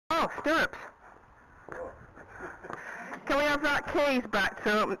Oh, stirrups. Can we have that keys back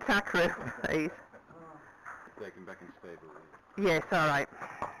to open tack roof, please? Take him back in stable. Yes, all right.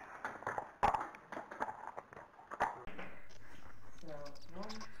 So 1, 2,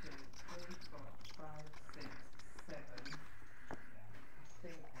 3, 4, 5, 6, 7. I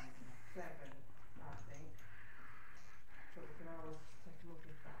think 7. I think. But we can always take them up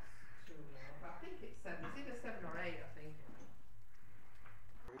if that's too low. But I think it's 7. It's either 7 or 8. I think.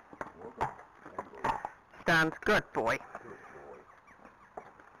 Stand. Good boy.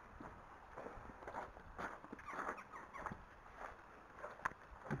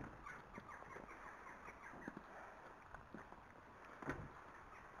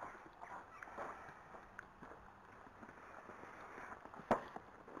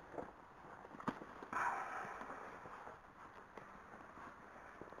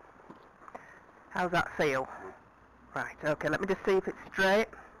 How's that feel? Right, okay, let me just see if it's straight.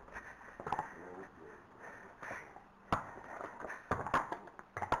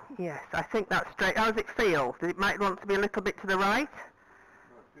 Yes, I think that's straight. How does it feel? Does it might want to be a little bit to the right?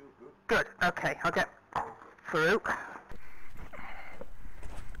 No, it feels good. Good, okay, I'll get Farouk.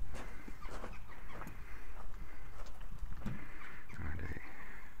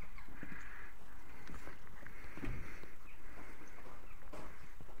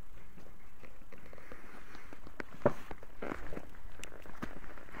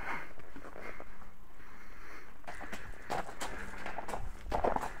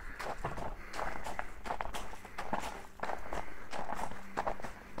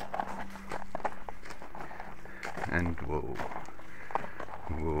 And whoa,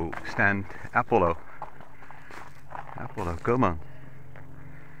 stand, Apollo, come on,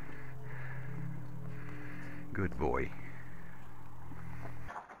 good boy.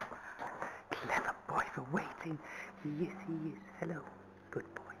 Clever boy for waiting. Yes, he is. Hello, good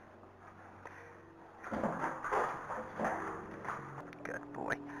boy. Good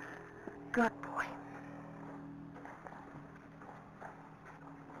boy. Good boy.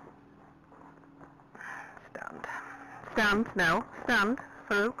 Stand. Stand now. Stand,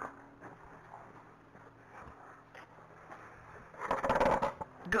 Farouk.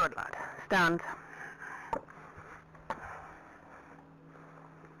 Good lad. Stand.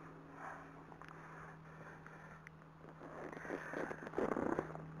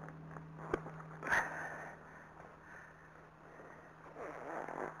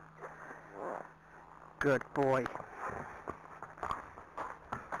 Good boy.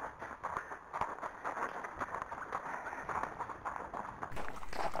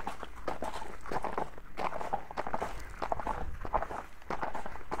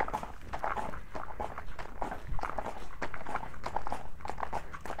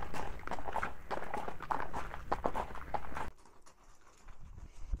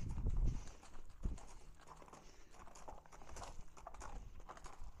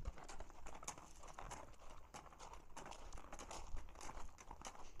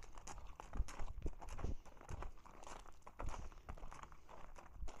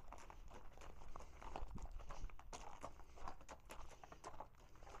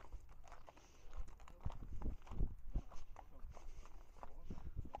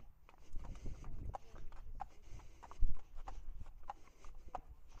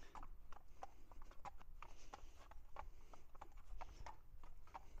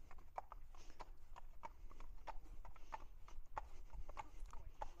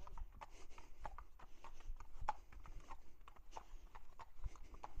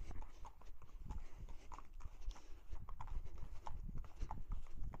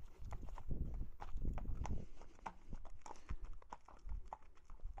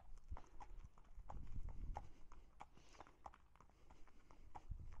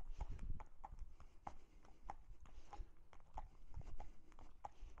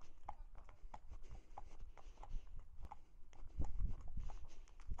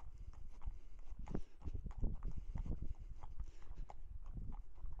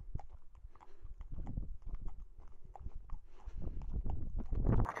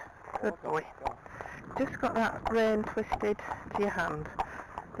 Good boy. Just got that rein twisted to your hand.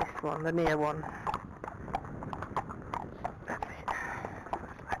 This one, the near one. That's it.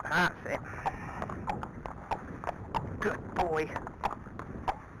 That's it. Good boy.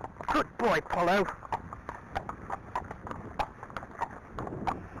 Good boy, Polo.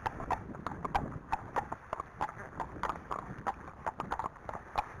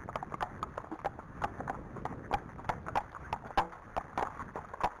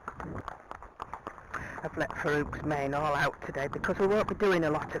 I've let Farouk's mane all out today because we won't be doing a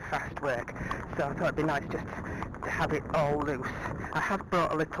lot of fast work, so I thought it'd be nice just to to have it all loose. I have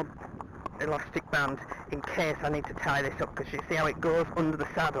brought a little elastic band in case I need to tie this up, because you see how it goes under the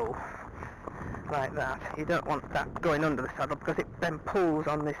saddle like that. You don't want that going under the saddle because it then pulls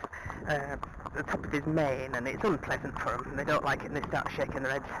on this the top of his mane, and it's unpleasant for them. They don't like it and they start shaking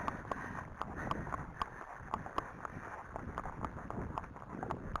their heads.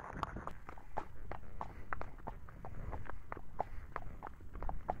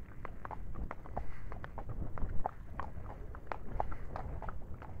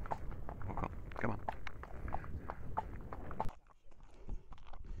 Come on.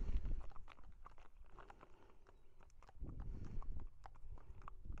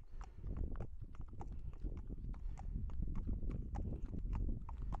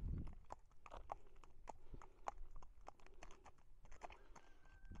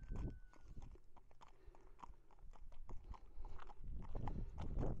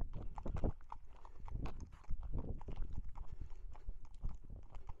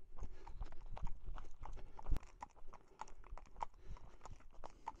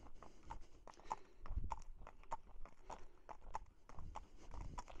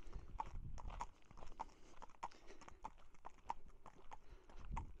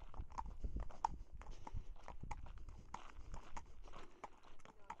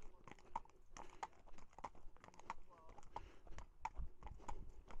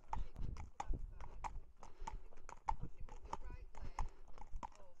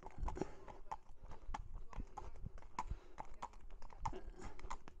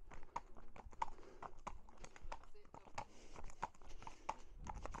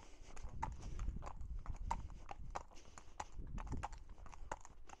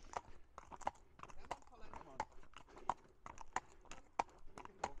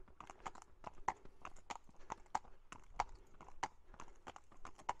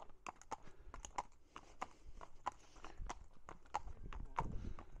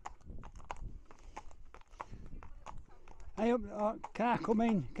 Hey, car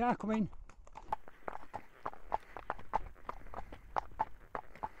coming, car coming.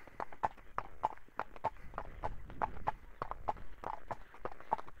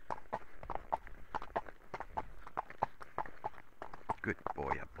 Good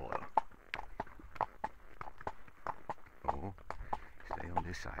boy, Apollo. Oh, stay on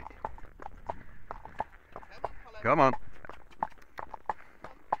this side. Come on.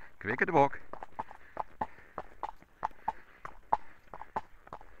 Quicker to walk.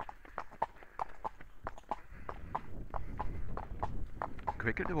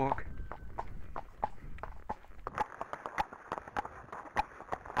 Quicker to walk.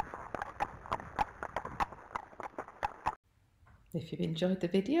 If you've enjoyed the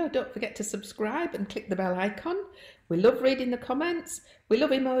video, don't forget to subscribe and click the bell icon. We love reading the comments, we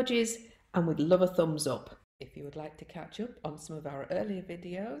love emojis, and we'd love a thumbs up. If you would like to catch up on some of our earlier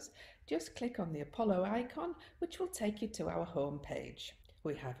videos, just click on the Apollo icon, which will take you to our home page.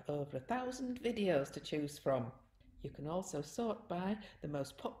 We have over 1,000 videos to choose from. You can also sort by the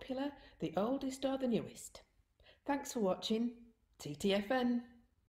most popular, the oldest or the newest. Thanks for watching. TTFN.